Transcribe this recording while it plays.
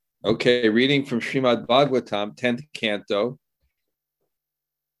Okay, reading from Srimad Bhagavatam, 10th canto,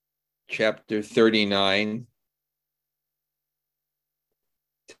 chapter 39,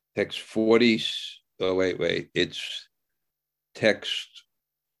 text 40. Oh, wait. It's text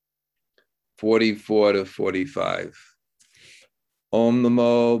 44 to 45. Om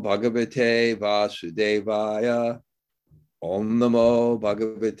Namo Bhagavate Vasudevaya. Om Namo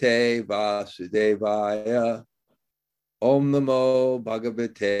Bhagavate Vasudevaya. Om Namo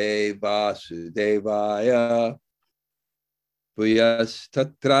Bhagavate Vasudevaya. Bhuyas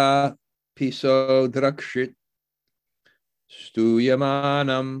Tatra Piso Drakshit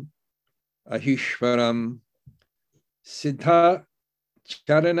Stuyamanam Ahishwaram Siddha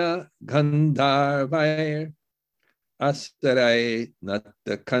Charana Gandharvair Astarai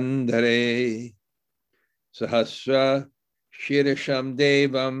Nattakandare Sahasra Shirisham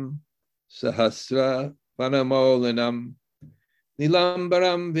Devam Sahasra Vanamolanam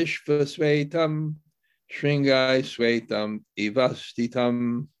Nilambaram Vishvasvetam Shringai Svetam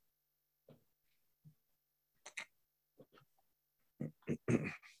Ivastitam.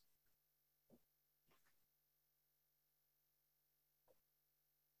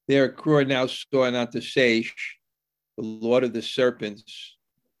 There, Krura now saw Anantashesh, the Lord of the Serpents,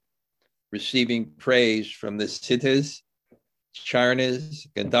 receiving praise from the Siddhas, Charanas,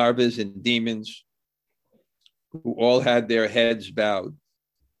 Gandharvas, and demons, who all had their heads bowed.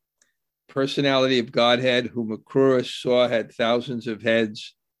 Personality of Godhead, whom Krura saw, had thousands of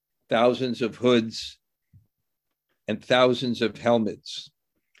heads, thousands of hoods, and thousands of helmets.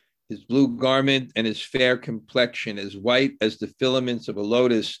 His blue garment and his fair complexion, as white as the filaments of a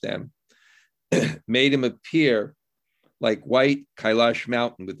lotus stem, made him appear like white Kailash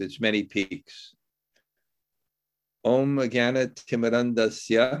mountain with its many peaks. Om Agana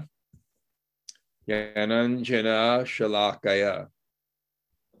Timarandasya Yananjana Shalakaya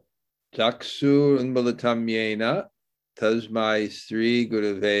Jaksur Unbalatam Yena Tasmai Sri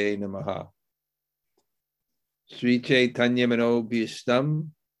Gurave Namaha Sri Chaitanya Manobhistam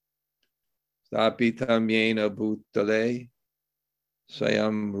Stapitam Yena Bhutale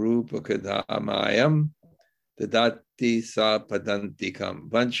Sayam Rupa Kadamayam Dadati Sa Padantikam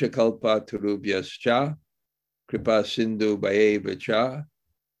Vanchakalpa Turubhyascha Kripa Sindhu Bhayevacha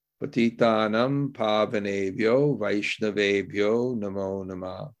Patitanam Pavanebhyo Vaishnavebhyo Namo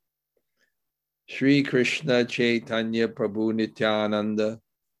Namah. Sri Krishna Chaitanya Prabhu Nityananda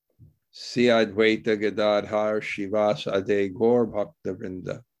Sri Advaita Gadadhar Shivas Ade Gaur Bhakta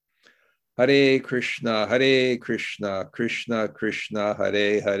Vrinda. Hare Krishna, Krishna Krishna,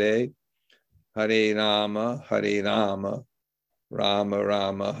 Hare Hare, Hare Rama, Rama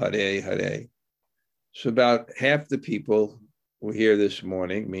Rama, Hare Hare. So about half the people were here this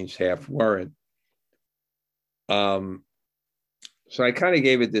morning, means half weren't. So I kind of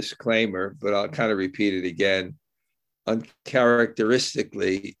gave a disclaimer, but I'll kind of repeat it again.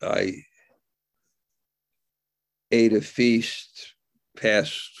 Uncharacteristically, I ate a feast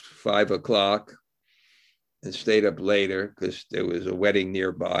past 5 o'clock and stayed up later because there was a wedding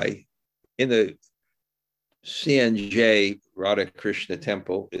nearby in the CNJ Radha Krishna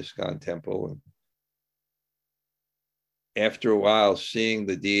Temple, ISKCON Temple. And after a while, seeing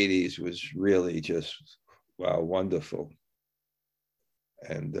the deities was really just, wow, wonderful.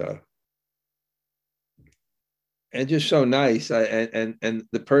 And just so nice. And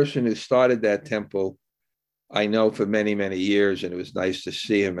the person who started that temple, I know for many, many years, and it was nice to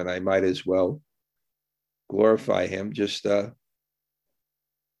see him, and I might as well glorify him. Just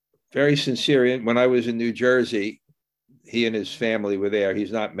very sincere. And when I was in New Jersey, he and his family were there.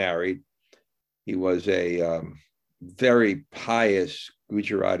 He's not married. He was a very pious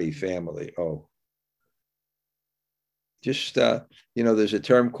Gujarati family. Oh, just, there's a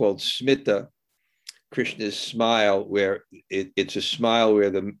term called smita, Krishna's smile, where it's a smile where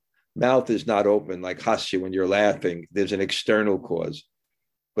the mouth is not open, like hasya, when you're laughing. There's an external cause.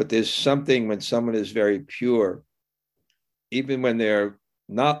 But there's something when someone is very pure, even when they're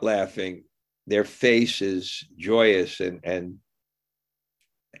not laughing, their face is joyous. And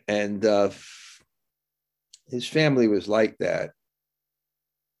his family was like that.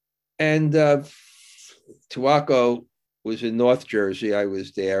 And Tuaco was in North Jersey. I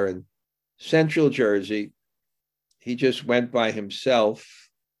was there. And Central Jersey, he just went by himself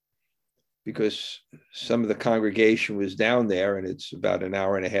because some of the congregation was down there, and it's about an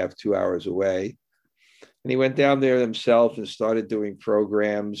hour and a half, 2 hours away. And he went down there himself and started doing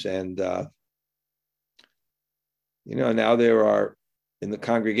programs. And, now there are in the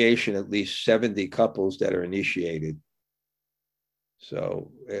congregation at least 70 couples that are initiated.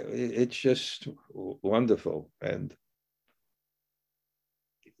 So it's just wonderful. And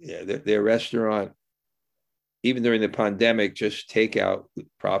Yeah, their restaurant, even during the pandemic, just takeout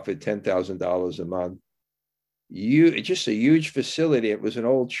profit $10,000 a month. Just a huge facility. It was an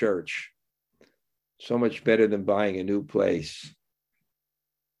old church. So much better than buying a new place.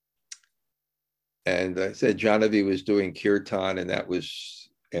 And I said Janavi was doing kirtan, and that was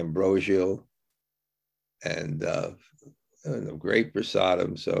ambrosial and great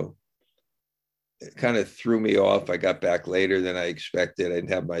prasadam. So it kind of threw me off. I got back later than I expected. I didn't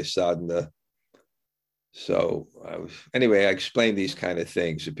have my sadhana. So anyway, I explained these kind of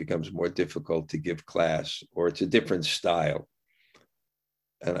things. It becomes more difficult to give class, or it's a different style.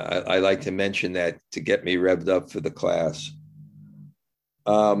 And I like to mention that to get me revved up for the class.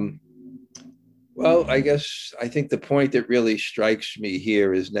 Well, I think the point that really strikes me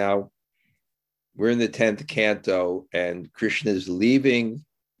here is now we're in the 10th canto and Krishna is leaving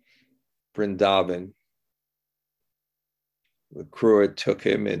Vrindavan. Krura took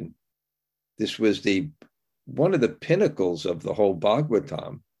him, and this was one of the pinnacles of the whole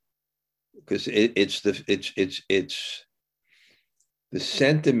Bhagavatam, because it's the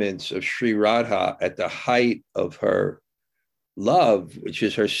sentiments of Sri Radha at the height of her love, which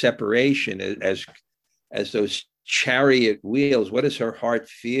is her separation, as those chariot wheels. What does her heart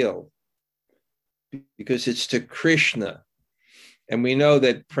feel? Because it's to Krishna. And we know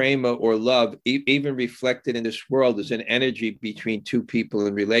that prema, or love, even reflected in this world, is an energy between two people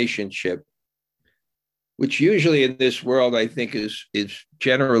in relationship, which usually in this world, I think, is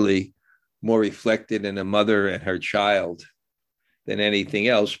generally more reflected in a mother and her child than anything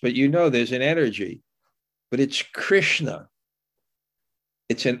else. But there's an energy, but it's Krishna.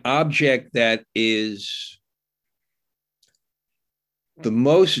 It's an object that is the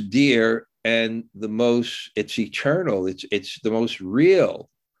most dear and it's eternal. It's the most real.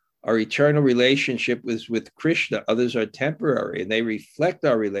 Our eternal relationship is with Krishna. Others are temporary, and they reflect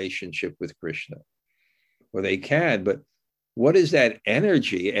our relationship with Krishna, or they can. But what is that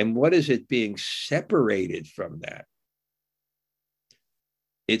energy, and what is it being separated from that?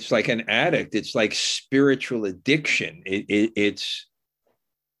 It's like an addict. It's like spiritual addiction. It's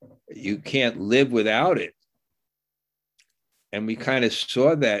you can't live without it. And we kind of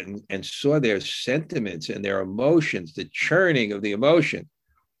saw that and saw their sentiments and their emotions, the churning of the emotion.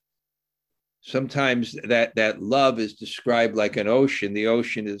 Sometimes that love is described like an ocean. The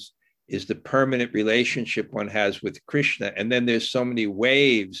ocean is the permanent relationship one has with Krishna. And then there's so many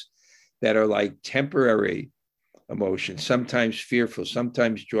waves that are like temporary emotions, sometimes fearful,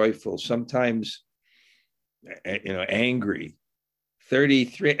 sometimes joyful, sometimes angry.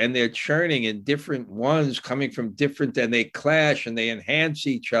 33, and they're churning in different ones coming from different, and they clash and they enhance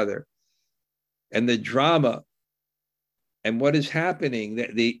each other. And the drama and what is happening,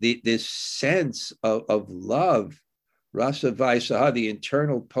 this sense of love, rasa vaisaha, the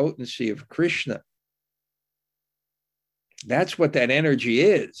internal potency of Krishna. That's what that energy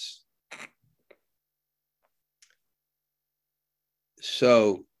is.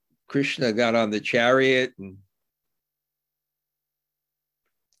 So Krishna got on the chariot, and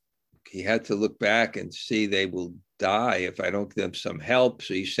he had to look back and see they will die if I don't give them some help.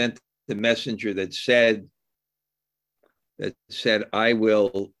 So he sent the messenger that said, I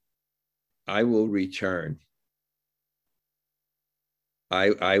will return.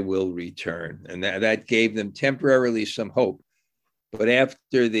 I will return. And that gave them temporarily some hope. But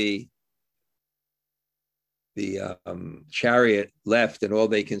after the chariot left and all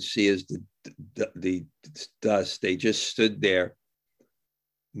they can see is the dust, they just stood there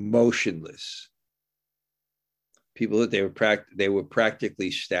motionless. People that they were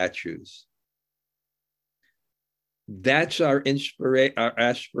practically statues. That's our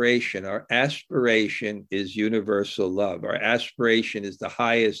aspiration. Our aspiration is universal love. Our aspiration is the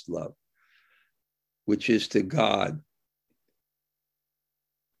highest love, which is to God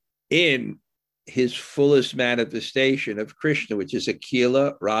in his fullest manifestation of Krishna, which is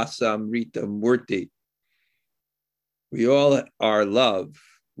Akhila Rasa Amrita Murti. We all are love.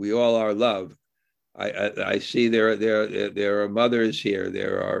 We all are love. I see there are mothers here,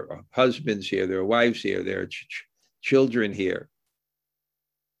 there are husbands here, there are wives here, there are children here.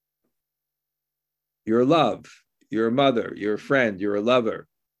 You're love. You're a mother. You're a friend. You're a lover.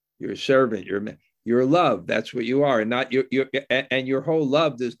 You're a servant. You're love. That's what you are, and not your whole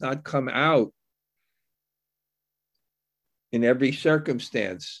love does not come out in every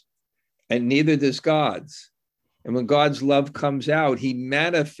circumstance, and neither does God's. And when God's love comes out, he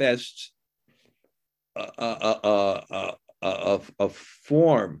manifests a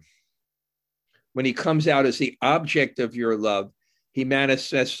form. When he comes out as the object of your love, he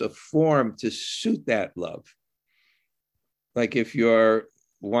manifests a form to suit that love. Like if you're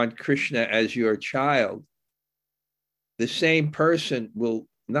want Krishna as your child, the same person will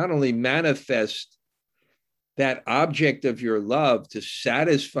not only manifest that object of your love to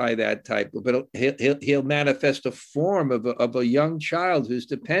satisfy that type, but he'll manifest a form of a young child who's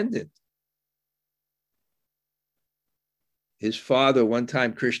dependent. His father, one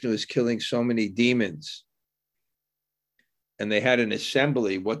time Krishna was killing so many demons, and they had an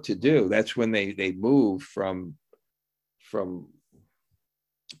assembly what to do. That's when they moved from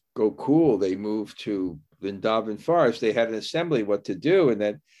Gokul, they moved to Vrindavan forest. They had an assembly what to do, and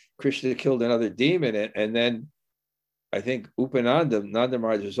then Krishna killed another demon, and then I think Upananda, Nanda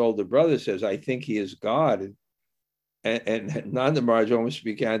Maharaj's older brother, says, "I think he is God," and Nanda Maharaj almost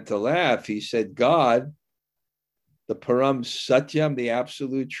began to laugh. He said, "God, the Param Satyam, the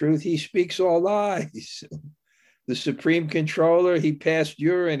absolute truth, he speaks all lies. The supreme controller, he passed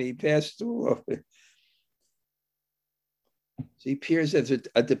urine, he passed through." So he appears as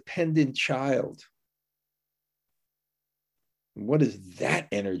a dependent child. What is that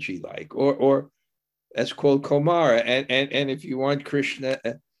energy like? Or that's called Komara. And if you want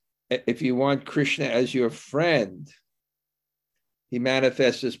Krishna as your friend, he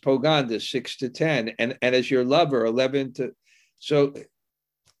manifests as Poganda, 6 to 10, and as your lover, 11 to. So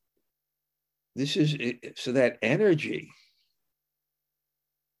this is so that energy.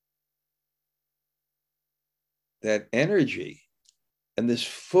 That energy and this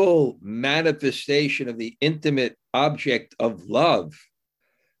full manifestation of the intimate object of love,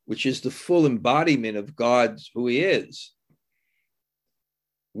 which is the full embodiment of God's who he is.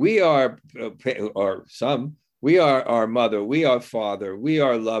 We are, or some, we are our mother, we are father, we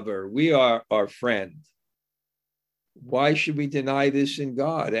are lover, we are our friend. Why should we deny this in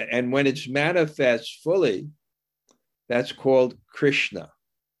God? And when it's manifest fully, that's called Krishna.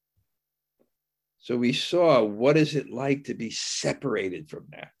 So we saw, what is it like to be separated from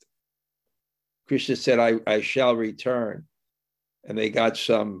that? Krishna said, I shall return. And they got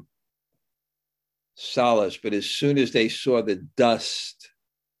some solace. But as soon as they saw the dust,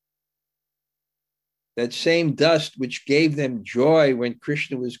 that same dust which gave them joy when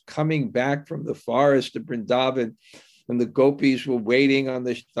Krishna was coming back from the forest of Vrindavan, and the gopis were waiting on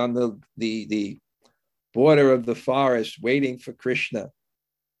the border of the forest, waiting for Krishna.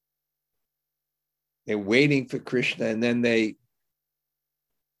 They're waiting for Krishna, and then they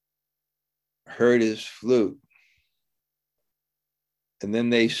heard his flute. And then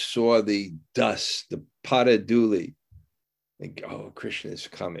they saw the dust, the padaduli. They go, oh, Krishna is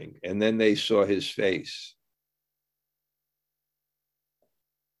coming. And then they saw his face.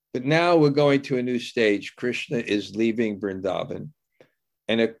 But now we're going to a new stage. Krishna is leaving Vrindavan.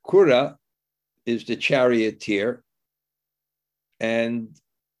 And Akura is the charioteer. And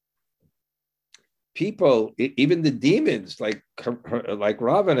people, even the demons, like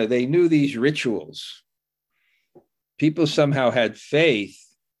Ravana, they knew these rituals. People somehow had faith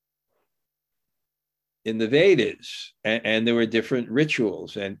in the Vedas, and there were different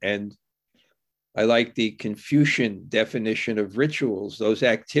rituals. And I like the Confucian definition of rituals, those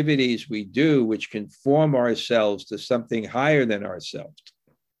activities we do which conform ourselves to something higher than ourselves.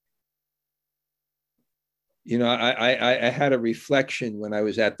 You know, I had a reflection when I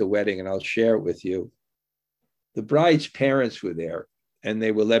was at the wedding, and I'll share it with you. The bride's parents were there, and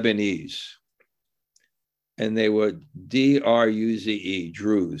they were Lebanese. And they were Druze,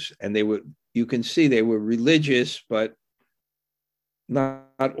 Druze. And they were, you can see they were religious, but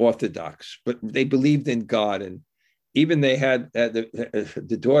not orthodox. But they believed in God. And even they had,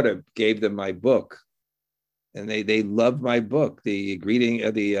 the daughter gave them my book. And they loved my book, the greeting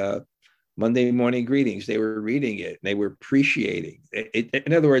of the Monday morning greetings. They were reading it, and they were appreciating it.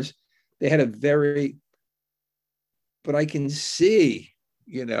 In other words, they had a very, but I can see,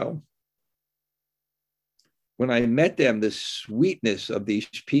 you know, when I met them, the sweetness of these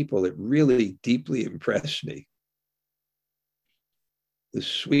people, it really deeply impressed me. The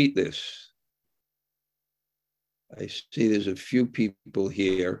sweetness. I see there's a few people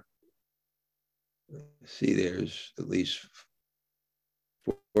here. See, there's at least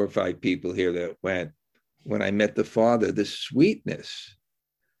 4 or 5 people here that went. When I met the father, the sweetness.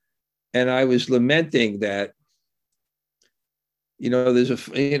 And I was lamenting that, you know,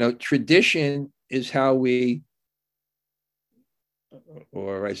 there's tradition is how we,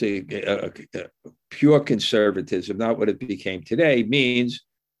 or I say pure conservatism, not what it became today, means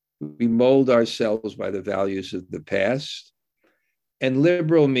we mold ourselves by the values of the past. And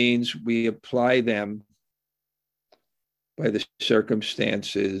liberal means we apply them by the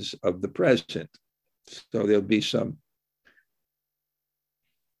circumstances of the present. So there'll be some.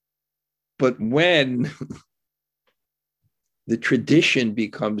 But when the tradition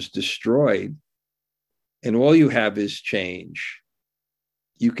becomes destroyed and all you have is change.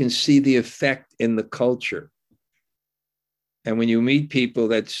 You can see the effect in the culture. And when you meet people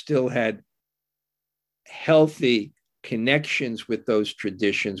that still had healthy connections with those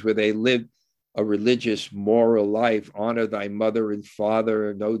traditions, where they lived a religious, moral life, honor thy mother and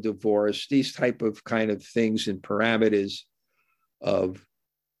father, no divorce, these type of kind of things and parameters of,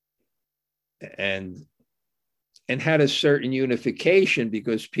 and had a certain unification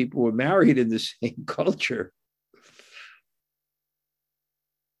because people were married in the same culture.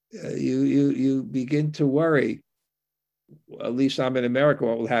 You begin to worry. At least I'm in America.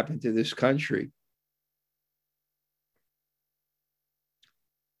 What will happen to this country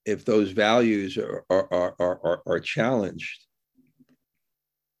if those values are challenged?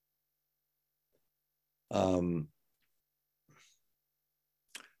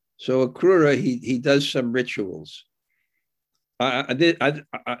 So Akrura, he does some rituals.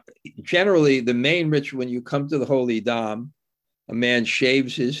 Generally, the main ritual when you come to the Holy Dham, a man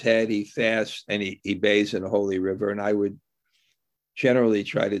shaves his head, he fasts, and he bathes in a holy river. And I would generally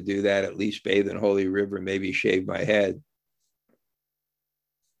try to do that, at least bathe in a holy river, maybe shave my head.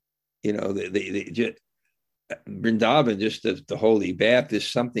 You know, Vrindavan, just the holy bath is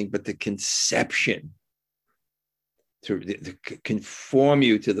something, but the conception to conform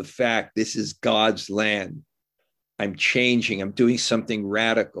you to the fact this is God's land. I'm changing. I'm doing something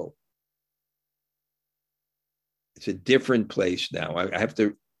radical. It's a different place now. I have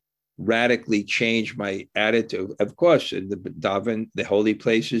to radically change my attitude. Of course, in the Daven, the holy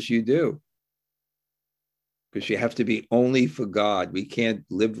places you do, because you have to be only for God. We can't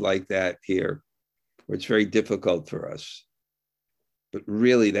live like that here, where it's very difficult for us. But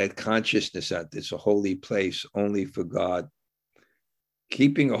really, that consciousness that it's a holy place only for God.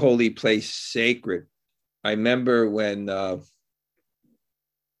 Keeping a holy place sacred. I remember when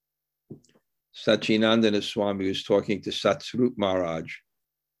Sachinandana Swami was talking to Satsrup Maharaj,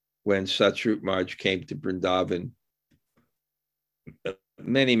 when Satsrup Maharaj came to Vrindavan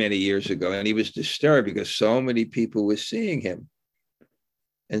many, many years ago, and he was disturbed because so many people were seeing him.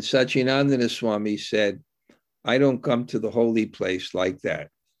 And Sachinandana Swami said, I don't come to the holy place like that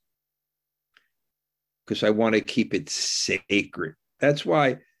because I want to keep it sacred. That's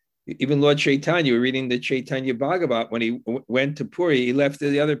why even Lord Chaitanya, we're reading the Chaitanya Bhagavat, when he went to Puri, he left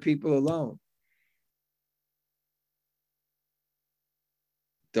the other people alone.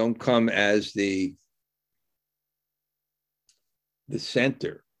 Don't come as the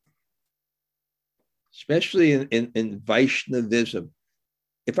center, especially in Vaishnavism.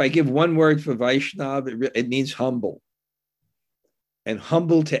 If I give one word for Vaishnav, it means humble. And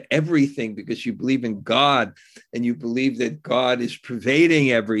humble to everything because you believe in God and you believe that God is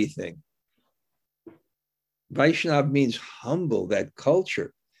pervading everything. Vaishnav means humble, that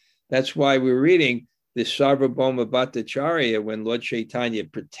culture. That's why we're reading the Sarvabhauma Bhattacharya when Lord Chaitanya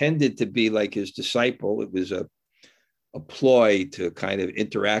pretended to be like his disciple. It was a ploy to kind of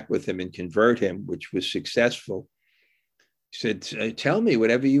interact with him and convert him, which was successful. He said, tell me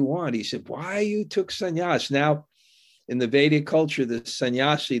whatever you want. He said, why you took sannyas? Now, in the Vedic culture, the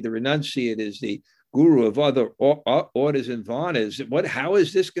sannyasi, the renunciate, is the guru of other orders and varnas. How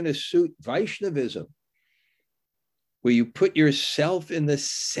is this going to suit Vaishnavism, where you put yourself in the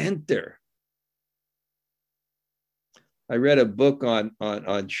center? I read a book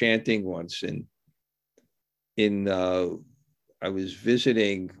on chanting once, and I was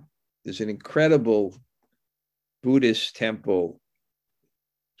visiting. There's an incredible Buddhist temple.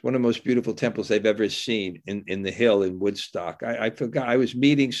 It's one of the most beautiful temples I've ever seen in the hill in Woodstock. I forgot, I was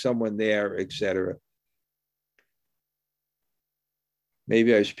meeting someone there, etc.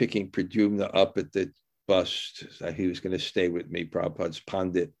 Maybe I was picking Pradyumna up at the bus. He was going to stay with me, Prabhupada's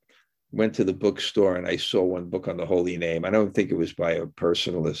Pandit. Went to the bookstore and I saw one book on the holy name. I don't think it was by a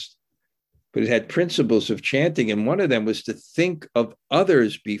personalist, but it had principles of chanting. And one of them was to think of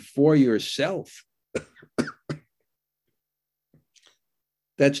others before yourself.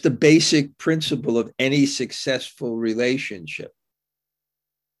 That's the basic principle of any successful relationship.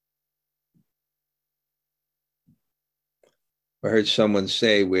 I heard someone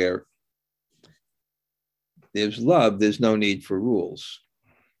say, where there's love, there's no need for rules.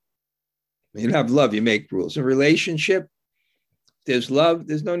 When you have love, you make rules. In a relationship, there's love,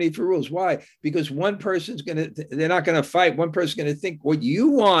 there's no need for rules. Why? Because one person's they're not going to fight. One person's going to think what you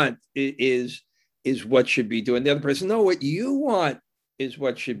want is what should be doing. The other person, no, what you want is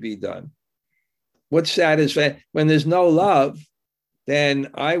what should be done. What's satisfying? When there's no love, then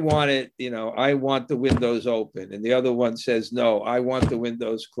I want it, I want the windows open. And the other one says, no, I want the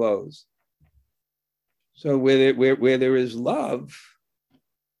windows closed. So where there is love,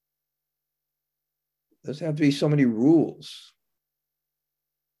 there doesn't have to be so many rules.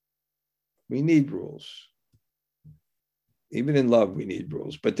 We need rules. Even in love, we need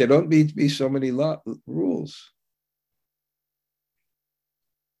rules, but there don't need to be so many rules.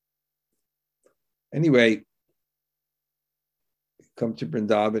 Anyway, come to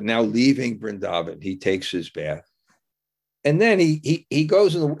Vrindavan, now leaving Vrindavan, he takes his bath. And then he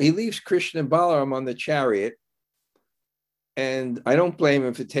goes and he leaves Krishna and Balaram on the chariot. And I don't blame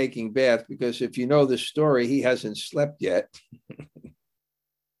him for taking bath, because if you know the story, he hasn't slept yet.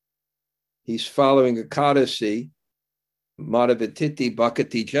 He's following Ekadasi, Madhavatiti,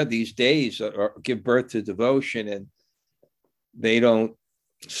 Bhakatija. These days give birth to devotion, and they don't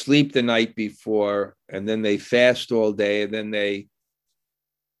sleep the night before, and then they fast all day, and then they,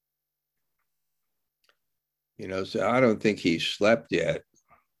 so I don't think he's slept yet.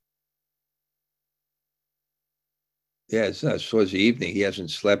 Yeah, it's not towards the evening. He hasn't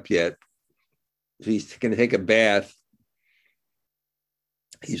slept yet. He's going to take a bath.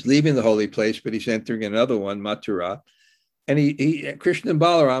 He's leaving the holy place, but he's entering another one, Mathura. And Krishna and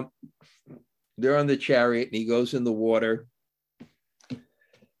Balaram, they're on the chariot, and he goes in the water.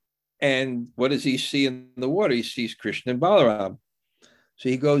 And what does he see in the water? He sees Krishna and Balaram. So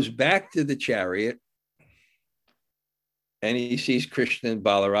he goes back to the chariot, and he sees Krishna and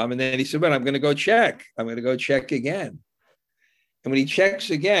Balaram. And then he said, well, I'm going to go check. I'm going to go check again. And when he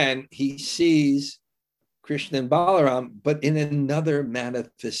checks again, he sees Krishna and Balaram, but in another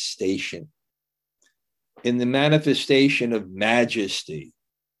manifestation, in the manifestation of majesty.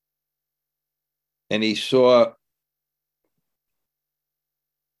 And he saw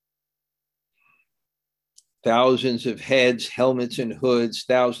thousands of heads, helmets and hoods,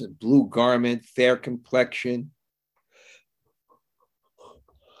 thousands, blue garment, fair complexion.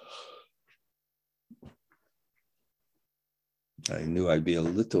 I knew I'd be a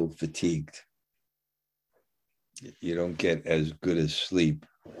little fatigued. You don't get as good as sleep.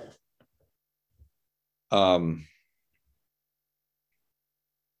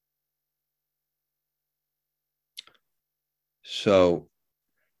 So,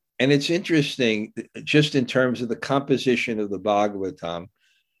 and it's interesting, just in terms of the composition of the Bhagavatam.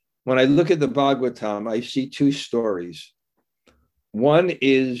 When I look at the Bhagavatam, I see two stories. One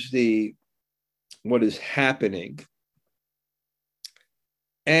is what is happening.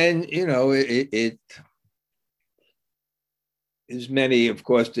 And, it is many, of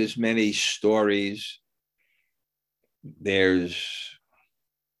course, there's many stories. There's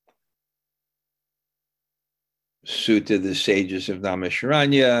Sutta, the sages of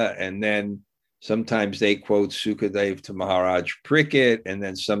Naimisharanya, and then sometimes they quote Sukadev to Maharaj Parikshit, and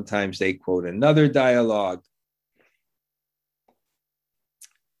then sometimes they quote another dialogue.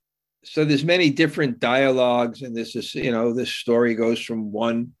 So there's many different dialogues, and this is, this story goes from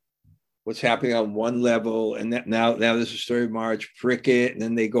what's happening on one level, and that now there's a story of Maharaj Parikshit, and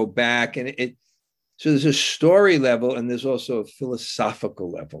then they go back, and so there's a story level, and there's also a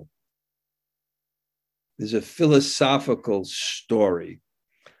philosophical level. There's a philosophical story.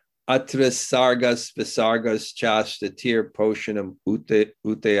 Atra sargas visargas chastatir poshanam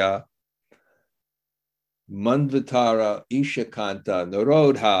utaya Manvatara, Ishakanta,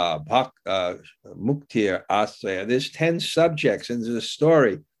 Narodha, Muktir, Asaya. There's 10 subjects, and there's a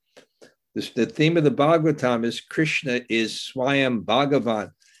story. The theme of the Bhagavatam is Krishna is Swayam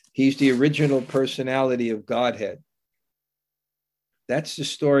Bhagavan. He's the original personality of Godhead. That's the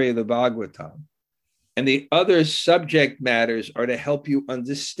story of the Bhagavatam. And the other subject matters are to help you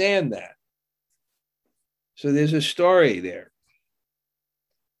understand that. So there's a story there.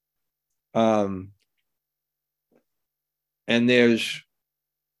 And there's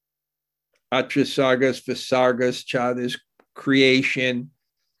Atrasargas, Visargas, Cha, there's creation,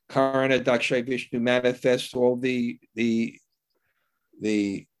 Karana, Dakshay, Vishnu manifests all the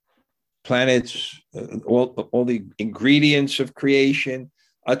planets, all the ingredients of creation,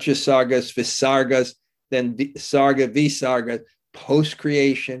 Atrasargas, Visargas, then Sarga, Visarga,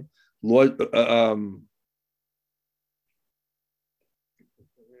 post-creation, Lord,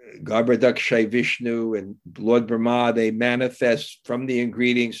 Garbhodakshay Vishnu and Lord Brahma, they manifest from the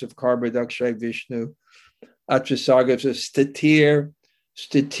ingredients of Garbhodakshay Vishnu. Atrasarga,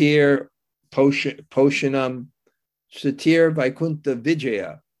 Statir, Poshanam, Statir, Vaikuntha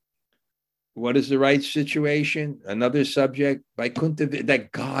Vijaya. What is the right situation? Another subject, Vaikuntha,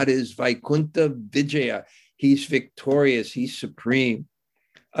 that God is Vaikuntha Vijaya. He's victorious, he's supreme.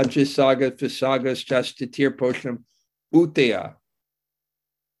 Atrasaga, Visagas, Chastatir, Poshanam, Utaya.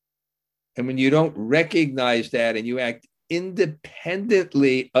 And when you don't recognize that and you act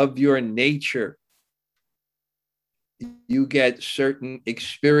independently of your nature, you get certain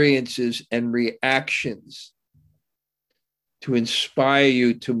experiences and reactions to inspire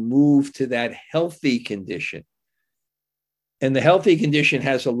you to move to that healthy condition. And the healthy condition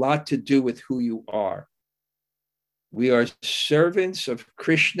has a lot to do with who you are. We are servants of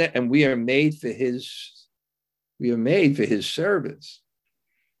Krishna, and we are made for his service.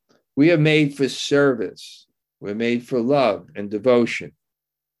 We are made for service. We're made for love and devotion.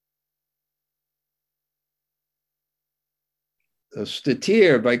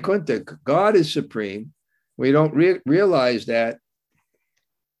 Statir, Vaikuntha, God is supreme. We don't realize that.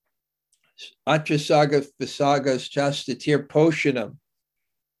 Atrasaga Visagas Chastatir Poshanam.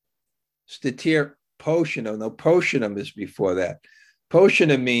 Statir Poshanam. No, Poshanam is before that.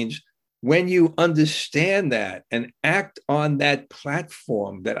 Poshanam means when you understand that and act on that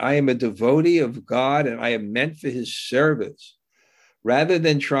platform that I am a devotee of God and I am meant for his service, rather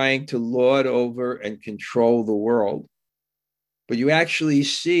than trying to lord over and control the world, but you actually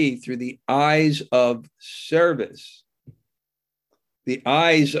see through the eyes of service, the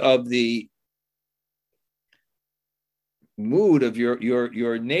eyes of the mood of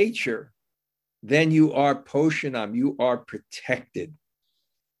your nature, then you are poshanam, you are protected.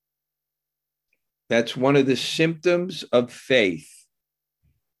 That's one of the symptoms of faith.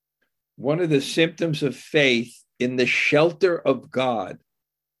 One of the symptoms of faith in the shelter of God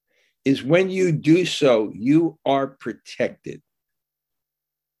is when you do so, you are protected.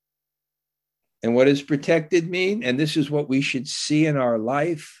 And what does protected mean? And this is what we should see in our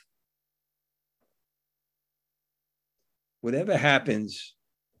life. Whatever happens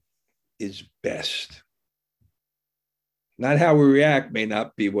is best. Not how we react may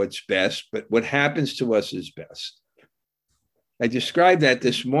not be what's best, but what happens to us is best. I described that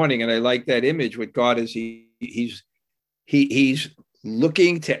this morning, and I like that image with God as he's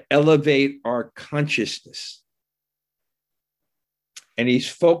looking to elevate our consciousness. And he's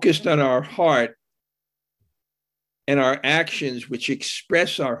focused on our heart and our actions, which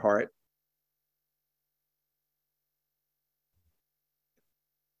express our heart.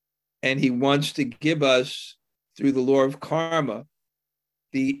 And he wants to give us, through the law of karma,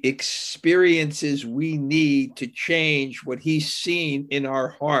 the experiences we need to change what he's seen in our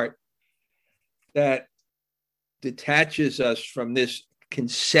heart that detaches us from this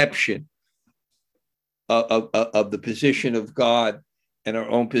conception of the position of God and our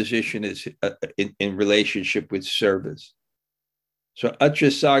own position is in relationship with service. So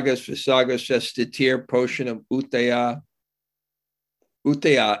atrasagas visagas shastatir poshanam utaya.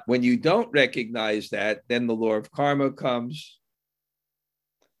 Utaya, when you don't recognize that, then the law of karma comes.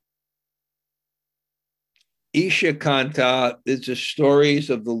 Isha Kanta is the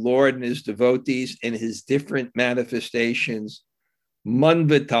stories of the Lord and his devotees in his different manifestations.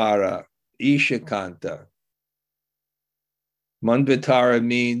 Manvatara, Isha Kanta. Manvatara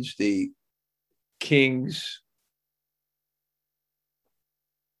means the kings.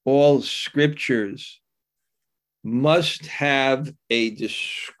 All scriptures must have a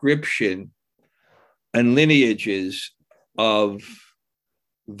description and lineages of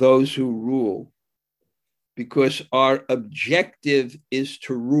those who rule, because our objective is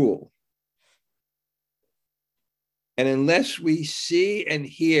to rule. And unless we see and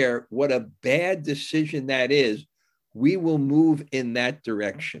hear what a bad decision that is, we will move in that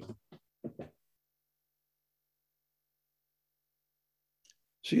direction.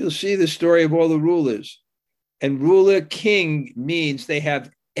 So you'll see the story of all the rulers. And ruler, king, means they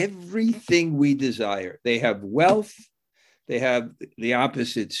have everything we desire. They have wealth. They have the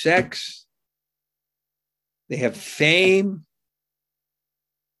opposite sex. They have fame.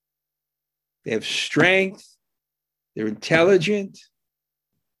 They have strength. They're intelligent.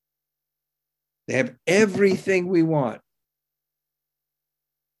 They have everything we want.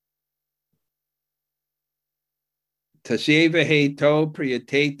 Tasyeva heto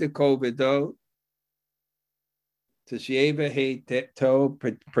priyateta kovido. Tasyeva heto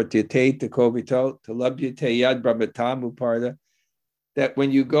pratyateta kovito. Talabhyate yad brahmatamu parda. That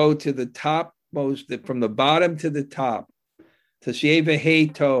when you go to the topmost, from the bottom to the top, Tasyeva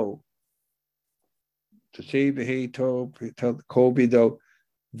heto. Tasyeva heto kovido.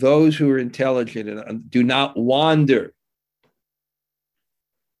 Those who are intelligent and do not wander.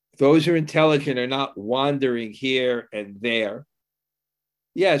 Those who are intelligent are not wandering here and there.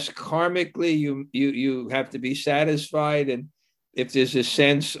 Yes, karmically, you have to be satisfied. And if there's a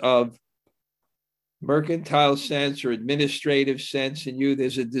sense of mercantile sense or administrative sense in you,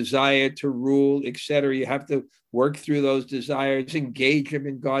 there's a desire to rule, etc. You have to work through those desires, engage them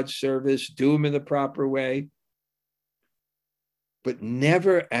in God's service, do them in the proper way. But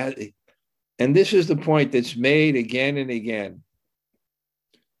never And this is the point that's made again and again.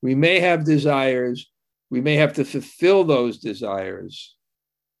 We may have desires. We may have to fulfill those desires.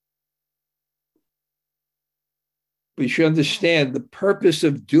 But you should understand the purpose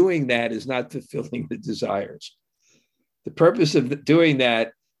of doing that is not fulfilling the desires. The purpose of doing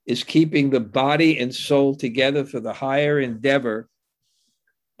that is keeping the body and soul together for the higher endeavor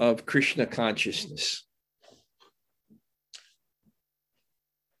of Krishna consciousness.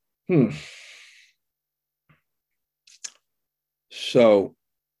 So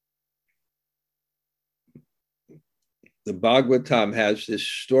the Bhagavatam has this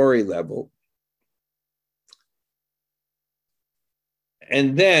story level.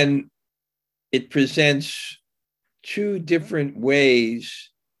 And then it presents two different ways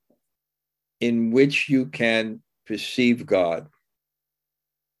in which you can perceive God.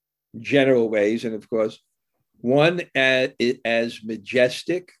 General ways, and of course, one as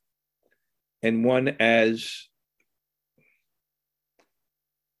majestic and one as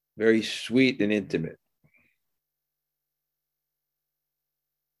very sweet and intimate.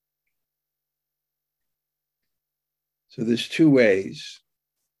 So there's two ways.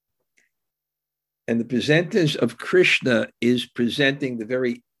 And the presenters of Krishna is presenting the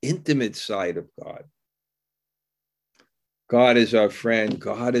very intimate side of God. God is our friend.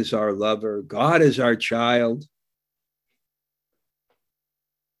 God is our lover. God is our child.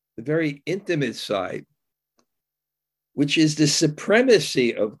 The very intimate side, which is the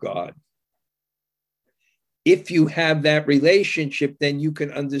supremacy of God. If you have that relationship, then you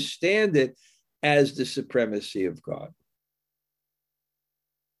can understand it as the supremacy of God.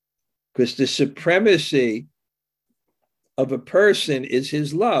 Because the supremacy of a person is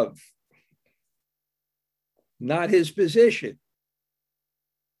his love, not his position.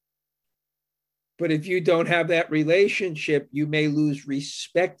 But if you don't have that relationship, you may lose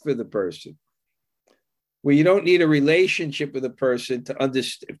respect for the person. Where you don't need a relationship with a person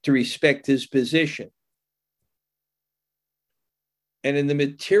to respect his position. And in the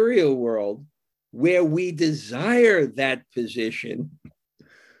material world, where we desire that position,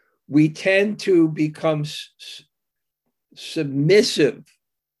 we tend to become submissive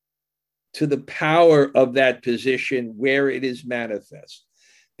to the power of that position where it is manifest.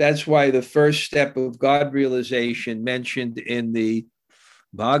 That's why the first step of God realization mentioned in the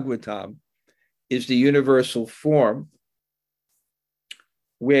Bhagavatam is the universal form,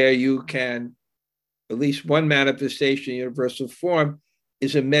 where you can, at least one manifestation of universal form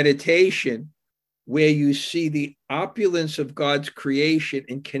is a meditation where you see the opulence of God's creation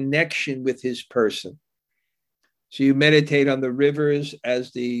in connection with his person. So you meditate on the rivers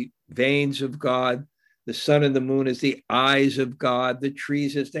as the veins of God, the sun and the moon as the eyes of God, the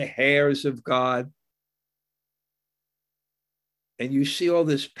trees as the hairs of God. And you see all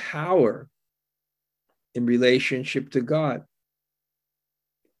this power in relationship to God.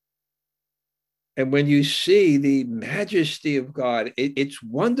 And when you see the majesty of God, it's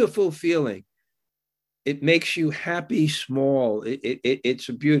wonderful feeling. It makes you happy small. It's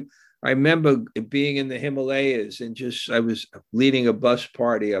a beauty. I remember being in the Himalayas and I was leading a bus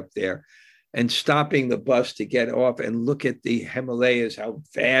party up there and stopping the bus to get off and look at the Himalayas, how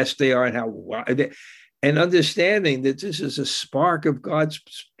vast they are and how wide, and understanding that this is a spark of God's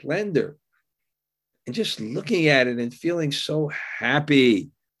splendor. And just looking at it and feeling so happy.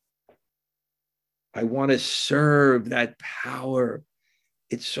 I want to serve that power.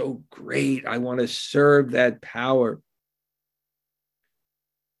 It's so great. I want to serve that power.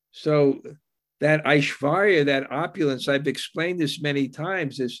 So that Aishvarya, that opulence, I've explained this many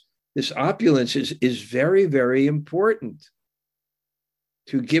times, this opulence is very, very important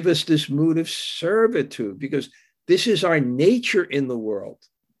to give us this mood of servitude, because this is our nature in the world.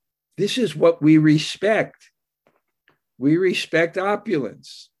 This is what we respect. We respect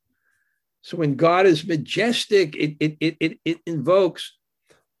opulence. So when God is majestic, it invokes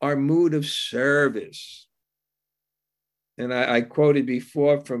our mood of service. And I quoted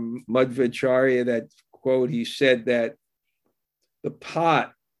before from Madhvacharya that quote. He said that the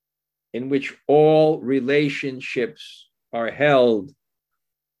pot in which all relationships are held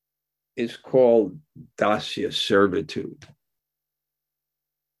is called dasya, servitude.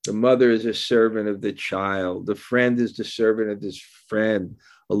 The mother is a servant of the child. The friend is the servant of his friend.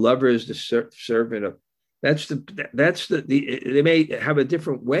 A lover is the servant of. They may have a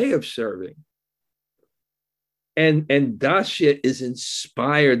different way of serving. And dasya is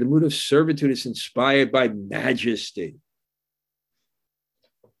inspired. The mood of servitude is inspired by majesty.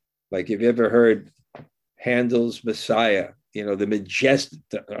 Like, if you ever heard Handel's Messiah, the majestic.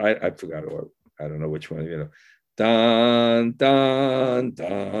 I forgot, or I don't know which one. Dun, dun,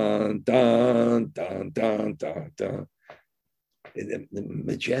 dun, dun, dun, dun, dun, dun. The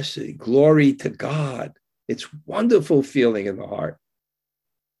majestic, glory to God. It's wonderful feeling in the heart.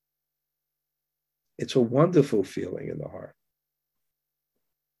 It's a wonderful feeling in the heart.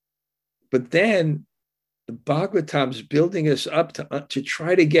 But then the Bhagavatam's building us up to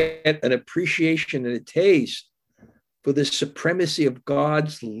try to get an appreciation and a taste for the supremacy of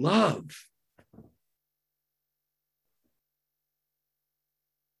God's love.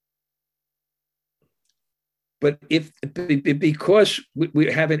 But because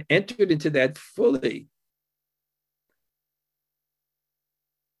we haven't entered into that fully,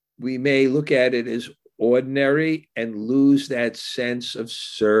 we may look at it as ordinary and lose that sense of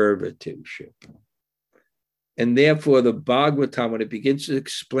servitude. And therefore, the Bhagavatam, when it begins to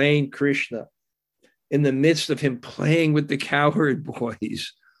explain Krishna in the midst of him playing with the cowherd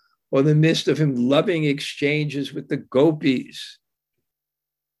boys, or in the midst of him loving exchanges with the gopis,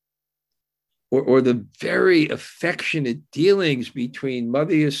 or the very affectionate dealings between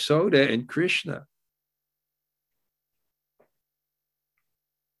Mother Yasoda and Krishna,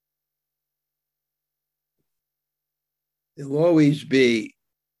 there'll always be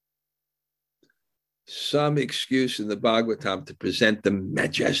some excuse in the Bhagavatam to present the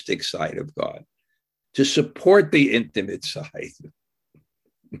majestic side of God, to support the intimate side,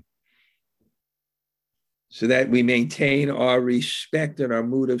 so that we maintain our respect and our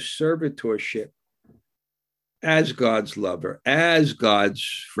mood of servitorship as God's lover, as God's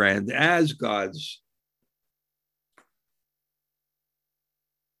friend, as God's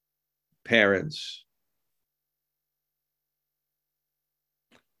parents.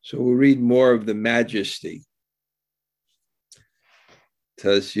 So we'll read more of the majesty.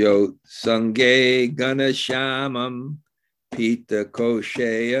 Tasyo sange ganashamam pita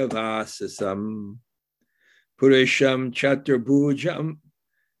kosheya vasasam Purusham Chaturbhujam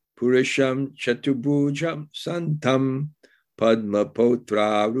Santam Padma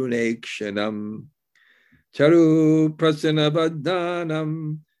Potra Runekshanam Charu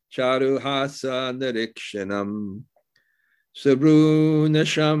Prasanabadhanam Charu Hasa Narikshanam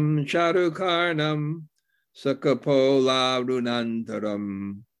Sabrunasham Charu Karnam Sakapola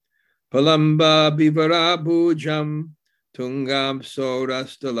Runantaram Palamba Bivarabhujam Tungam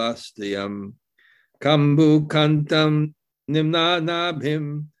Sorastalastyam Kambu Kantam Nimna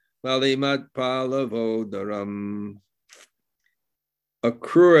Nabhim Valimat Palavodaram.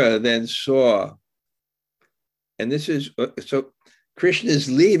 Akrura then saw, and this is, so Krishna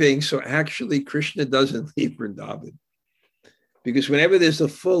is leaving, so actually Krishna doesn't leave Vrindavan. Because whenever there's a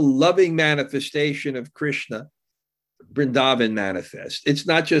full loving manifestation of Krishna, Vrindavan manifests. It's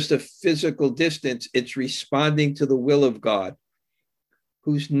not just a physical distance, it's responding to the will of God,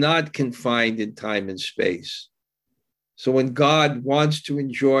 who's not confined in time and space. So when God wants to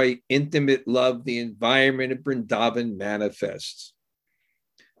enjoy intimate love, the environment of Vrindavan manifests.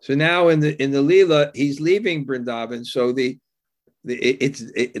 So now in the Leela, he's leaving Vrindavan. So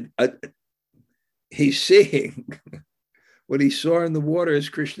he's seeing what he saw in the water as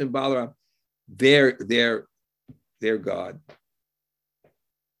Krishna and Balaram. They're God.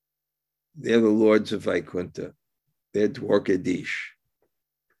 They're the lords of Vaikuntha. They're Dwarkadish.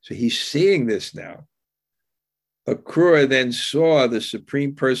 So he's seeing this now. Akrura then saw the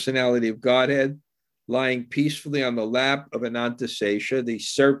Supreme Personality of Godhead lying peacefully on the lap of Anantasesha, the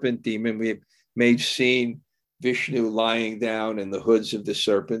serpent demon. We may have seen Vishnu lying down in the hoods of the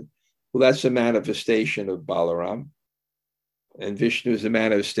serpent. Well, that's a manifestation of Balaram. And Vishnu is a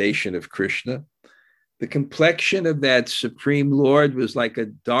manifestation of Krishna. The complexion of that Supreme Lord was like a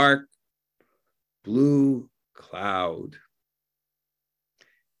dark blue cloud.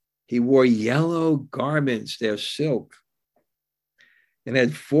 He wore yellow garments, they're silk, and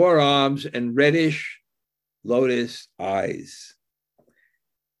had 4 arms and reddish lotus eyes.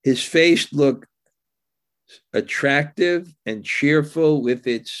 His face looked attractive and cheerful with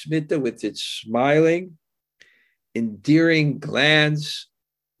its smita, with its smiling, endearing glance,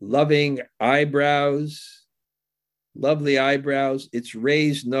 loving eyebrows, lovely eyebrows, its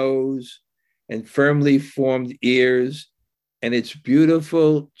raised nose and firmly formed ears, and its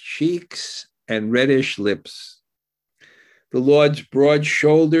beautiful cheeks and reddish lips. The Lord's broad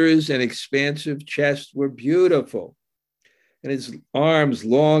shoulders and expansive chest were beautiful, and his arms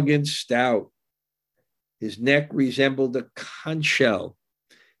long and stout. His neck resembled a conch shell.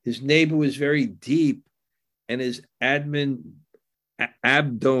 His navel was very deep, and his abdomen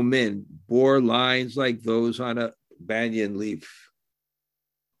bore lines like those on a banyan leaf.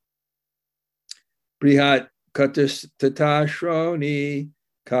 Brihat Katastashroni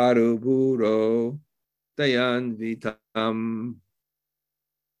Karuburo Dayan Vitam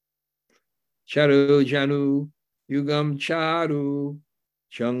Charu Janu Yugam Charu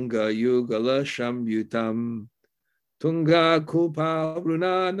Changa Yugala Shamyutam Tunga Kupa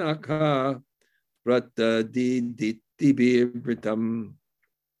Brunanaka Rata Diditibirbritam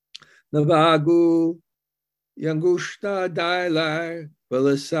Navagu Yangushta Dailai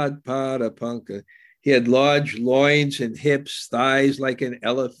Balasad Parapanka. He had large loins and hips, thighs like an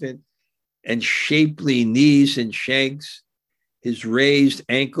elephant, and shapely knees and shanks. His raised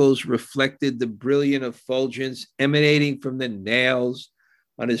ankles reflected the brilliant effulgence emanating from the nails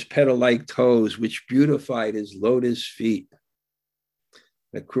on his petal-like toes, which beautified his lotus feet.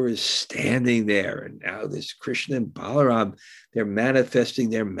 Akrura is standing there, and now this Krishna and Balaram, they're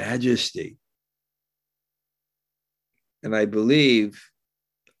manifesting their majesty. And I believe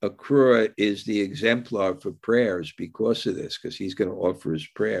Akrura is the exemplar for prayers because of this, because he's going to offer his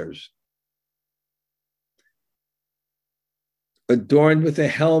prayers. Adorned with a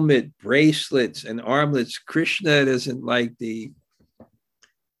helmet, bracelets, and armlets, Krishna doesn't like he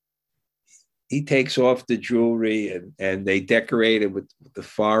takes off the jewelry and they decorate it with the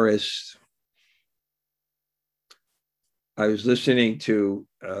forest. I was listening to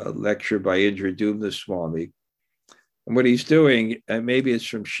a lecture by Indra Swami, and what he's doing, and maybe it's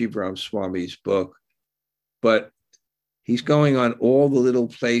from Shivram Swami's book, but he's going on all the little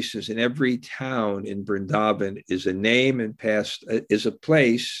places, and every town in Vrindavan is a name and is a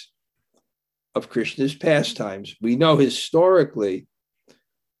place of Krishna's pastimes. We know historically,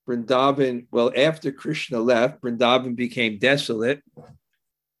 Vrindavan, well, after Krishna left, Vrindavan became desolate,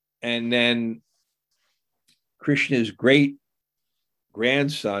 and then Krishna's great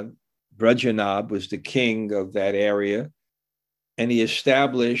grandson, Brajanab, was the king of that area, and he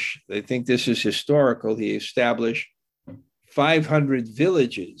established, I think this is historical, he established 500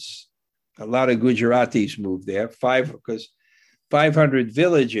 villages. A lot of Gujaratis moved there, because 500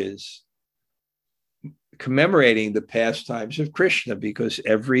 villages commemorating the pastimes of Krishna, because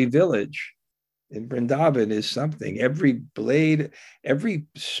every village in Vrindavan is something. Every blade, every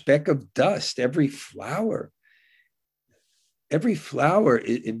speck of dust, every flower in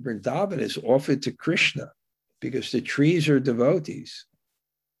Vrindavan is offered to Krishna, because the trees are devotees.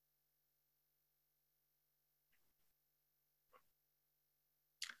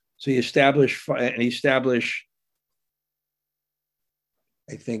 So he established, I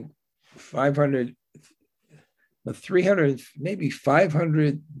think, 500, 300, maybe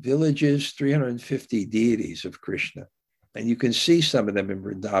 500 villages, 350 deities of Krishna. And you can see some of them in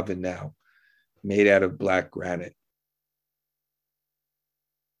Vrindavan now, made out of black granite.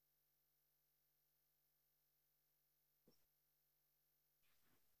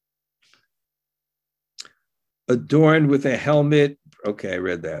 Adorned with a helmet. Okay, I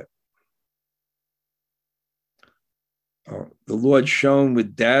read that. The Lord shone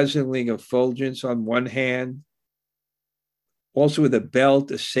with dazzling effulgence on one hand, also with a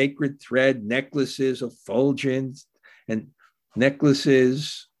belt, a sacred thread, necklaces, effulgence, and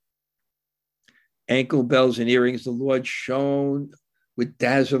necklaces, ankle bells, and earrings. The Lord shone with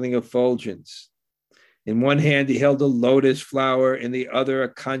dazzling effulgence. In one hand, he held a lotus flower, in the other, a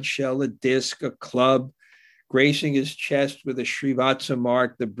conch shell, a disc, a club, gracing his chest with a Srivatsa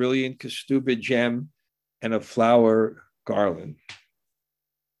mark, the brilliant Kaustubha gem, and a flower garland.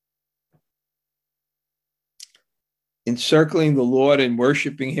 Encircling the Lord and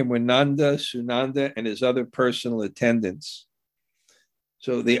worshiping him were Nanda, Sunanda, and his other personal attendants.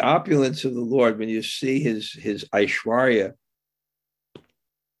 So the opulence of the Lord, when you see his Aishwarya,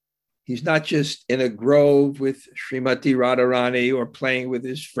 he's not just in a grove with Srimati Radharani or playing with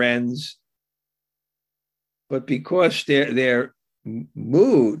his friends, but because their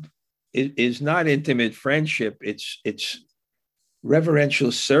mood is not intimate friendship, it's reverential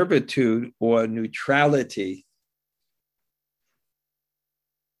servitude or neutrality.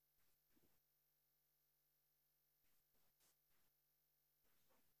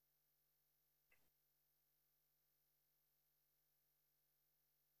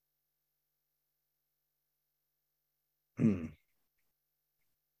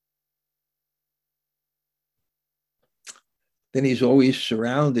 Then he's always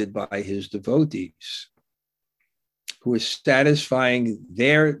surrounded by his devotees who are satisfying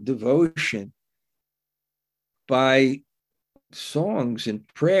their devotion by songs and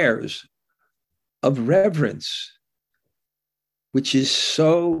prayers of reverence, which is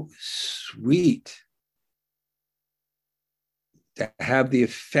so sweet to have the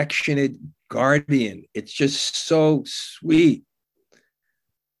affectionate guardian. It's just so sweet.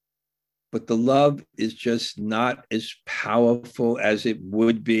 But the love is just not as powerful as it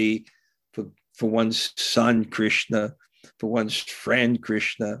would be for one's son, Krishna, for one's friend,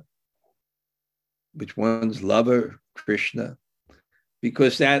 Krishna, with one's lover, Krishna,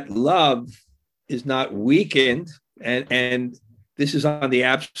 because that love is not weakened. And this is on the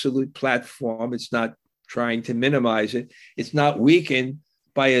absolute platform. It's not trying to minimize it. It's not weakened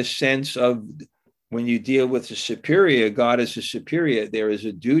by a sense of when you deal with a superior, God is a superior, there is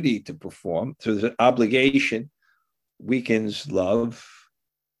a duty to perform. So there's an obligation, weakens love.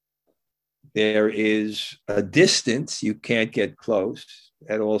 There is a distance, you can't get close.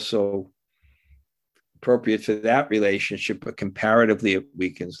 That also appropriate for that relationship, but comparatively it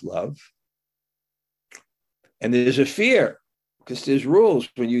weakens love. And there's a fear, because there's rules.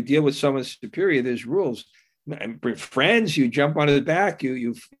 When you deal with someone superior, there's rules. Friends, you jump on his back,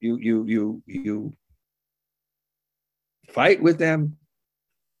 you fight with them.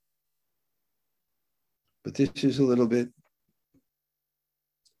 But this is a little bit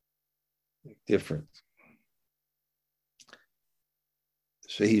different.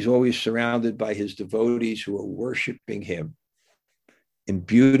 So he's always surrounded by his devotees who are worshiping him in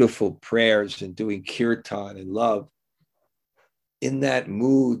beautiful prayers and doing kirtan and love. In that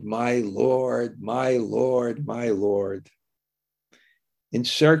mood, my Lord, my Lord, my Lord.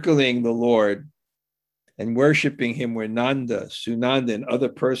 Encircling the Lord and worshiping him were Nanda, Sunanda, and other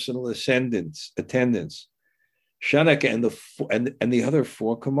personal attendants, Shanaka and the other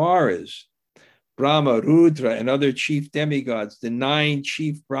four Kumaras, Brahma, Rudra, and other chief demigods, the 9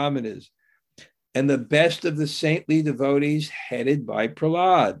 chief Brahmanas, and the best of the saintly devotees headed by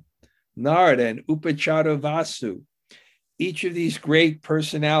Prahlad, Narada, and Upachara Vasu. Each of these great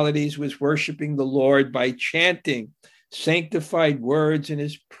personalities was worshiping the Lord by chanting sanctified words in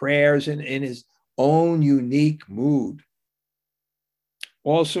his prayers and in his own unique mood.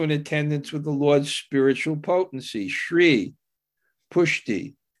 Also in attendance with the Lord's spiritual potency, Shri,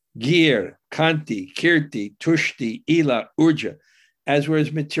 Pushti, Gir, Kanti, Kirti, Tushti, Ila, Urja, as were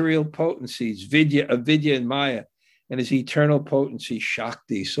his material potencies, Vidya, Avidya, and Maya, and his eternal potency,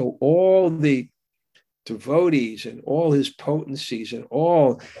 Shakti. So all the devotees and all his potencies and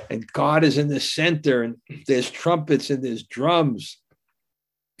God is in the center, and there's trumpets and there's drums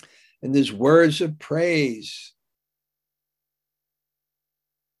and there's words of praise.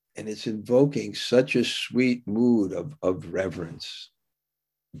 And it's invoking such a sweet mood of reverence.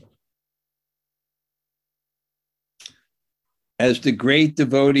 As the great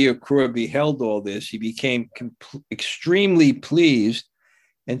devotee Akrura beheld all this, he became extremely pleased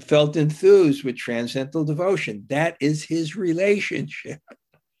and felt enthused with transcendental devotion. That is his relationship.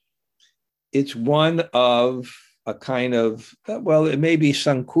 It's one of a kind of, well, it may be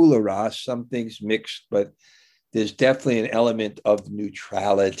Sankula Ras, some things mixed, but there's definitely an element of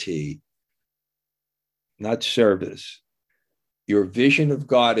neutrality, not service. Your vision of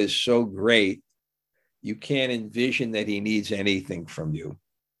God is so great, you can't envision that he needs anything from you.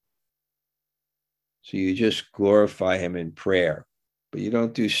 So you just glorify him in prayer. But you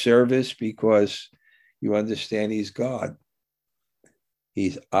don't do service because you understand he's God.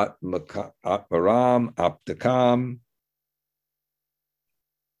 He's Atmaram, Aptakam.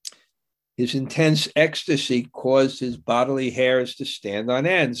 His intense ecstasy caused his bodily hairs to stand on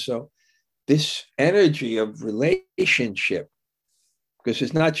end. So this energy of relationship, because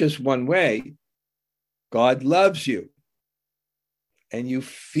it's not just one way, God loves you. And you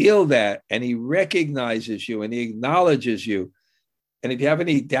feel that, and he recognizes you, and he acknowledges you. And if you have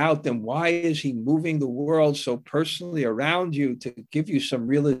any doubt, then why is he moving the world so personally around you to give you some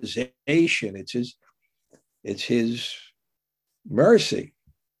realization? It's his mercy.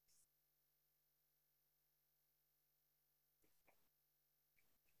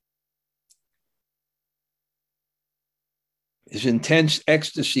 His intense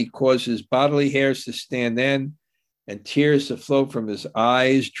ecstasy causes bodily hairs to stand in and tears to flow from his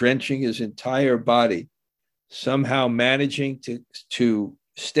eyes, drenching his entire body. Somehow managing to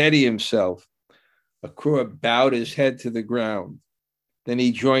steady himself, Akrura bowed his head to the ground. Then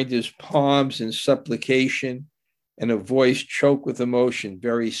he joined his palms in supplication, and a voice choked with emotion,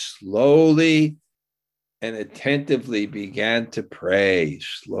 very slowly and attentively began to pray,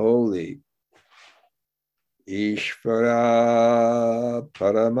 slowly. Ishvara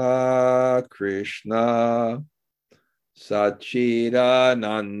Parama Krishna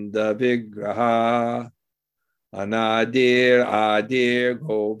Sachidananda Vigraha Anadir Adir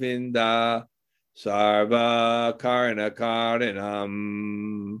Govinda Sarva Karna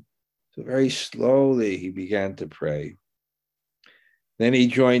Karanam. So very slowly he began to pray. Then he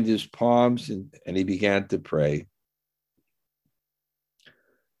joined his palms and he began to pray.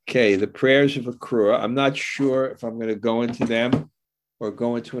 Okay, the prayers of Akrura. I'm not sure if I'm going to go into them or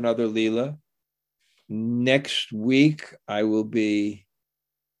go into another Leela. next week, I will be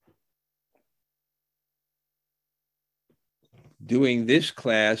doing this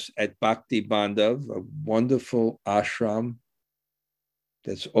class at Bhakti Bandhav, a wonderful ashram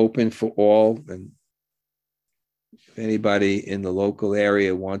that's open for all. And if anybody in the local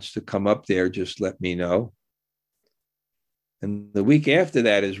area wants to come up there, just let me know. And the week after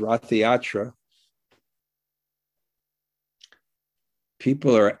that is Rath Yatra.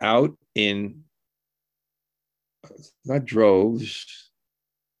 People are out in, not droves,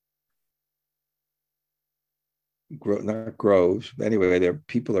 not groves, but anyway,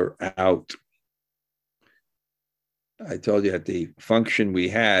 people are out. I told you at the function we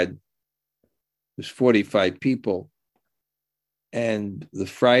had, was 45 people. And the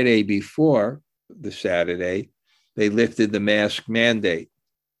Friday before the Saturday, they lifted the mask mandate.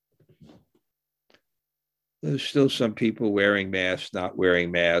 There's still some people wearing masks, not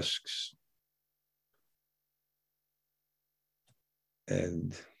wearing masks.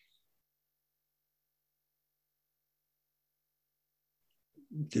 And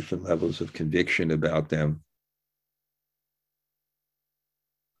different levels of conviction about them.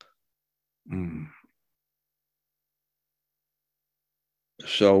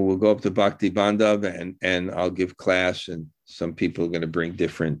 So we'll go up to Bhakti Bandhav and I'll give class, and some people are going to bring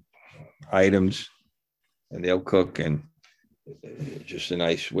different items and they'll cook, and just a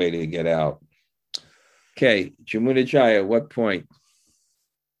nice way to get out. Okay, Jamuna Jaya, what point?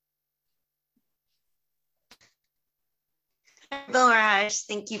 Maharaj,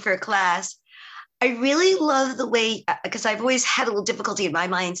 thank you for class. I really love the way, because I've always had a little difficulty in my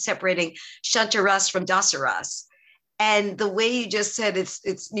mind separating Shantaras from Dasaras. And the way you just said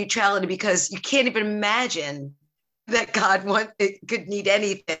it's neutrality, because you can't even imagine that God could need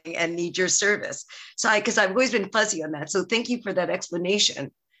anything and need your service. So because I've always been fuzzy on that. So thank you for that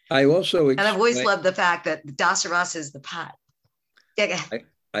explanation. I also and I've always loved the fact that Dasaras is the pot. Yeah.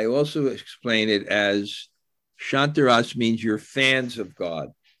 I also explain it as Shantaras means you're fans of God.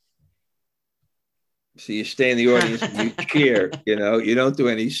 So you stay in the audience and you cheer, you don't do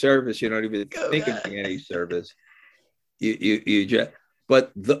any service. You don't even think of doing any service. You just,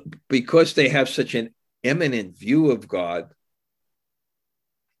 but because they have such an eminent view of God,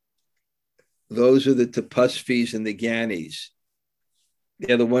 those are the tapasvis and the gyanis.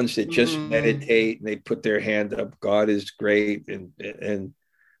 They're the ones that just meditate and they put their hand up. God is great, and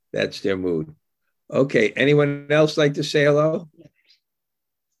that's their mood. Okay, anyone else like to say hello?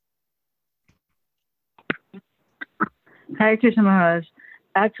 Hi, Krishna Maharaj.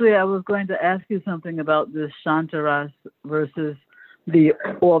 Actually, I was going to ask you something about this Shantaras versus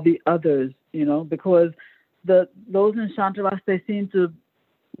all the others, because those in Shantaras, they seem to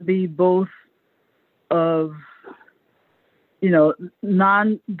be both of,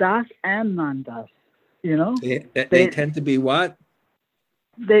 non-das and non-das, They tend to be what?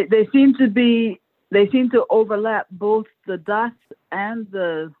 They seem to overlap both the das and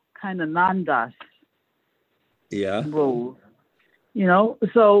the kind of non-das. Yeah. Roles.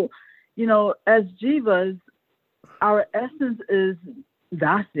 So, as jivas, our essence is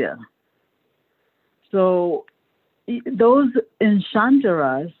dasya. So, those in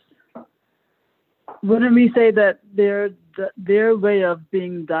Shantaras, wouldn't we say that their way of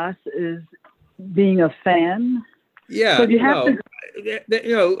being das is being a fan? Yeah. So you have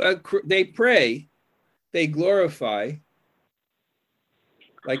they pray, they glorify.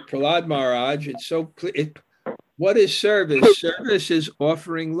 Like Prahlad Maharaj, it's so clear. What is service? Service is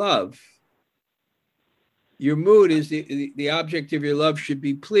offering love. Your mood is the object of your love should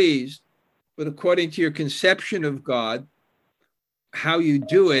be pleased, but according to your conception of God, how you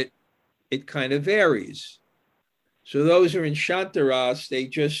do it, it kind of varies. So those who are in Shantaras, they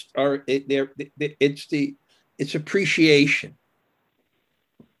just are. It's appreciation.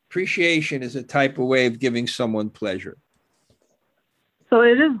 Appreciation is a type of way of giving someone pleasure. So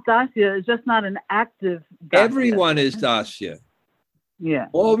it is dasya. It's just not an active dasya. Everyone is dasya. Yeah.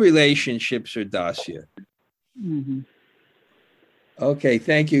 All relationships are dasya. Mm-hmm. Okay.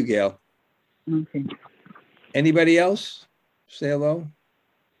 Thank you, Gail. Okay. Anybody else? Say hello.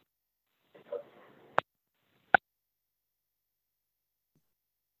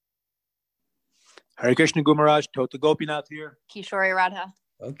 Hare Krishna Gumaraj, Tota Gopinath here. Kishori Radha.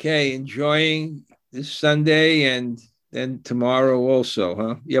 Okay. Enjoying this Sunday and then tomorrow also,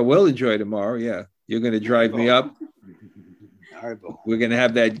 huh? Yeah, we'll enjoy tomorrow. Yeah. You're going to drive me up. We're going to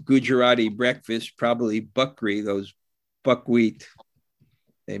have that Gujarati breakfast, probably buckwheat, those buckwheat.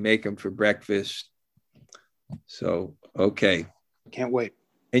 They make them for breakfast. So, okay. Can't wait.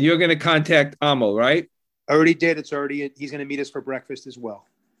 And you're going to contact Amal, right? Already did. He's going to meet us for breakfast as well.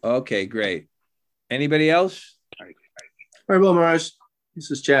 Okay, great. Anybody else? Haribol Maharaj,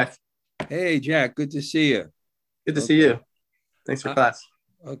 this is Jack. Hey, Jack, good to see you. Good to see you. Thanks for class.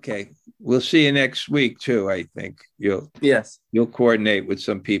 Okay. We'll see you next week too, I think. You'll coordinate with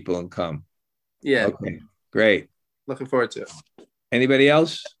some people and come. Yeah. Okay. Great. Looking forward to it. Anybody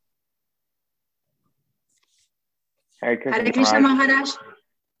else? Hare Krishna Maharaj.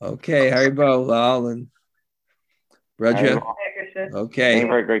 Okay, Haribol, Lal, and Raja. Okay. Thank you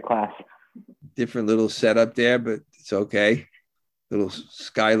for a great class. Different little setup there, but it's okay. Little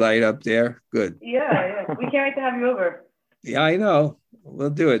skylight up there. Good. Yeah. We can't wait to have you over. Yeah, I know.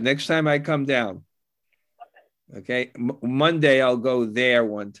 We'll do it next time I come down. Okay. Monday, I'll go there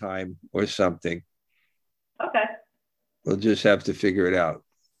one time or something. Okay. We'll just have to figure it out.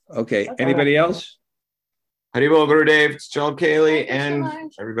 Okay. Anybody else? Haribol Gurudev, Joel Kaylee, and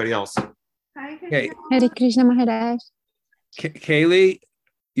everybody else. Okay. Hare Krishna Maharaj. Kaylee,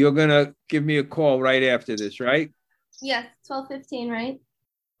 you're going to give me a call right after this, right? Yes, 12:15, right?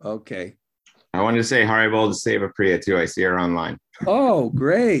 Okay. I wanted to say Haribol to Seva Priya too. I see her online. Oh,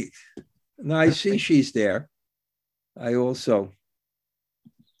 great. No, I see she's there. I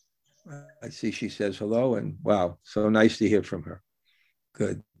see she says hello, and wow, so nice to hear from her.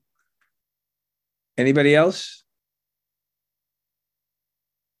 Good. Anybody else?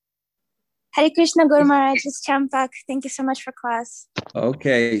 Hare Krishna Guru Maharaj, it's Champak. Thank you so much for class.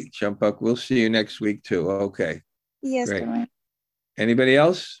 Okay, Champak, we'll see you next week too. Okay. Yes, great. Guru. Anybody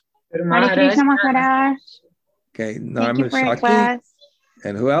else? Hare Krishna Maharaj. Okay, Thank you Narma for your Saki. class.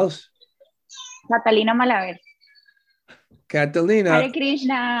 And who else? Catalina Malaver. Catalina. Hare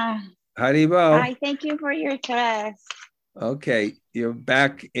Krishna. Haribol. Hi, thank you for your class. Okay, you're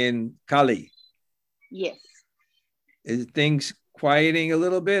back in Kali. Yes. Is things quieting a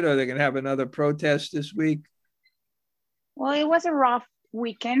little bit, or they're going to have another protest this week? Well, it was a rough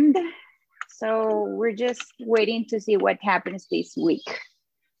weekend, so we're just waiting to see what happens this week.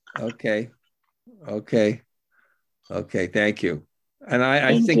 Okay. Thank you. And I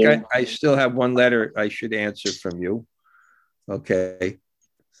Thank think you. I still have one letter I should answer from you. Okay,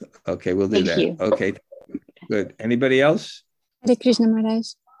 we'll do Thank that. you. Okay, good. Anybody else? Hare Krishna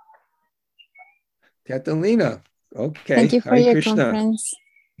Maharaj. Catalina. Okay. Thank you for Hare your Krishna. conference.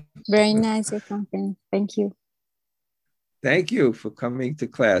 Very nice, your conference. Thank you. Thank you for coming to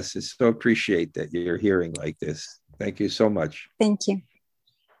class. I so appreciate that you're hearing like this. Thank you so much. Thank you.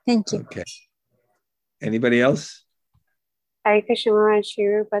 Thank you. Okay. Anybody else? Hare Krishna Maharaj, Shri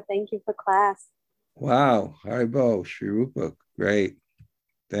Rupa, thank you for class. Wow. Haribol, Shri Rupa. Great.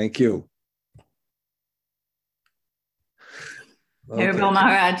 Thank you. Haribol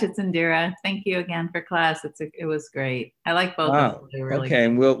Maharaj, it's Indira. Thank you again for class. It was great. I like both of them. They were really okay, good.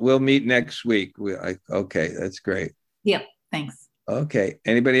 and we'll meet next week. Okay, that's great. Yep, thanks. Okay.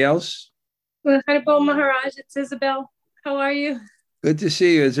 Anybody else? Well, Haribol Maharaj, it's Isabel. How are you? Good to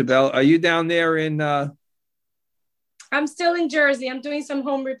see you, Isabel. Are you down there in I'm still in Jersey. I'm doing some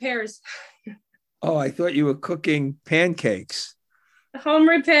home repairs. Oh, I thought you were cooking pancakes. Home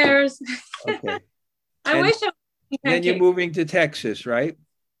repairs. Okay. I wish I was cooking Then you're pancakes. moving to Texas, right?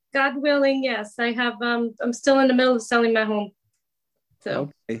 God willing, yes. I have I'm still in the middle of selling my home. So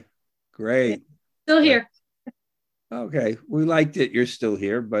Okay. Great. still here. Okay. We liked it. You're still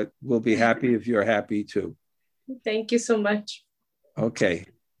here, but we'll be happy if you're happy too. Thank you so much. Okay.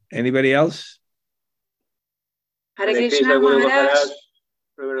 Anybody else? Hare Krishna Maharaj.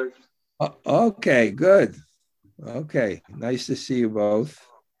 Okay, good. Okay. Nice to see you both.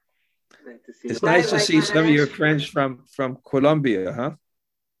 It's nice to see some of your friends from Colombia, huh?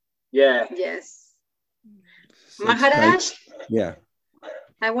 Yeah. Yes. So it's Maharaj, nice. Yeah.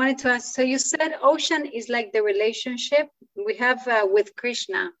 I wanted to ask, so you said ocean is like the relationship we have with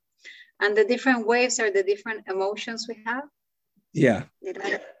Krishna, and the different waves are the different emotions we have? Yeah. Did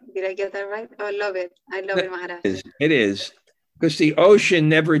I get that right? Oh, I love it. I love it, Maharaj. It is. Because the ocean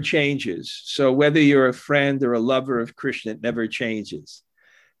never changes. So whether you're a friend or a lover of Krishna, it never changes.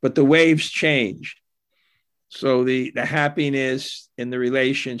 But the waves change. So the happiness in the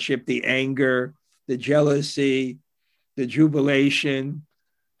relationship, the anger, the jealousy, the jubilation.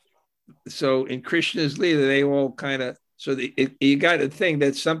 So in Krishna's Leela, they all kind of, so you got to think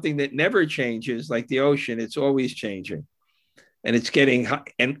that something that never changes, like the ocean, it's always changing. And it's getting high,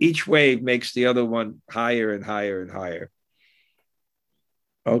 and each wave makes the other one higher and higher and higher.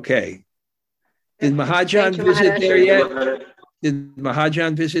 Okay. Did Mahajan visit there yet? Did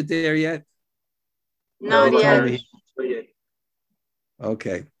Mahajan visit there yet? Not yet.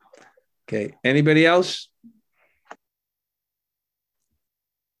 Okay. Okay. Anybody else?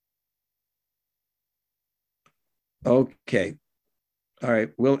 Okay. All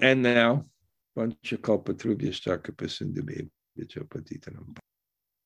right. We'll end now. Panchakalpatrubhyascha kripasindume Patitanam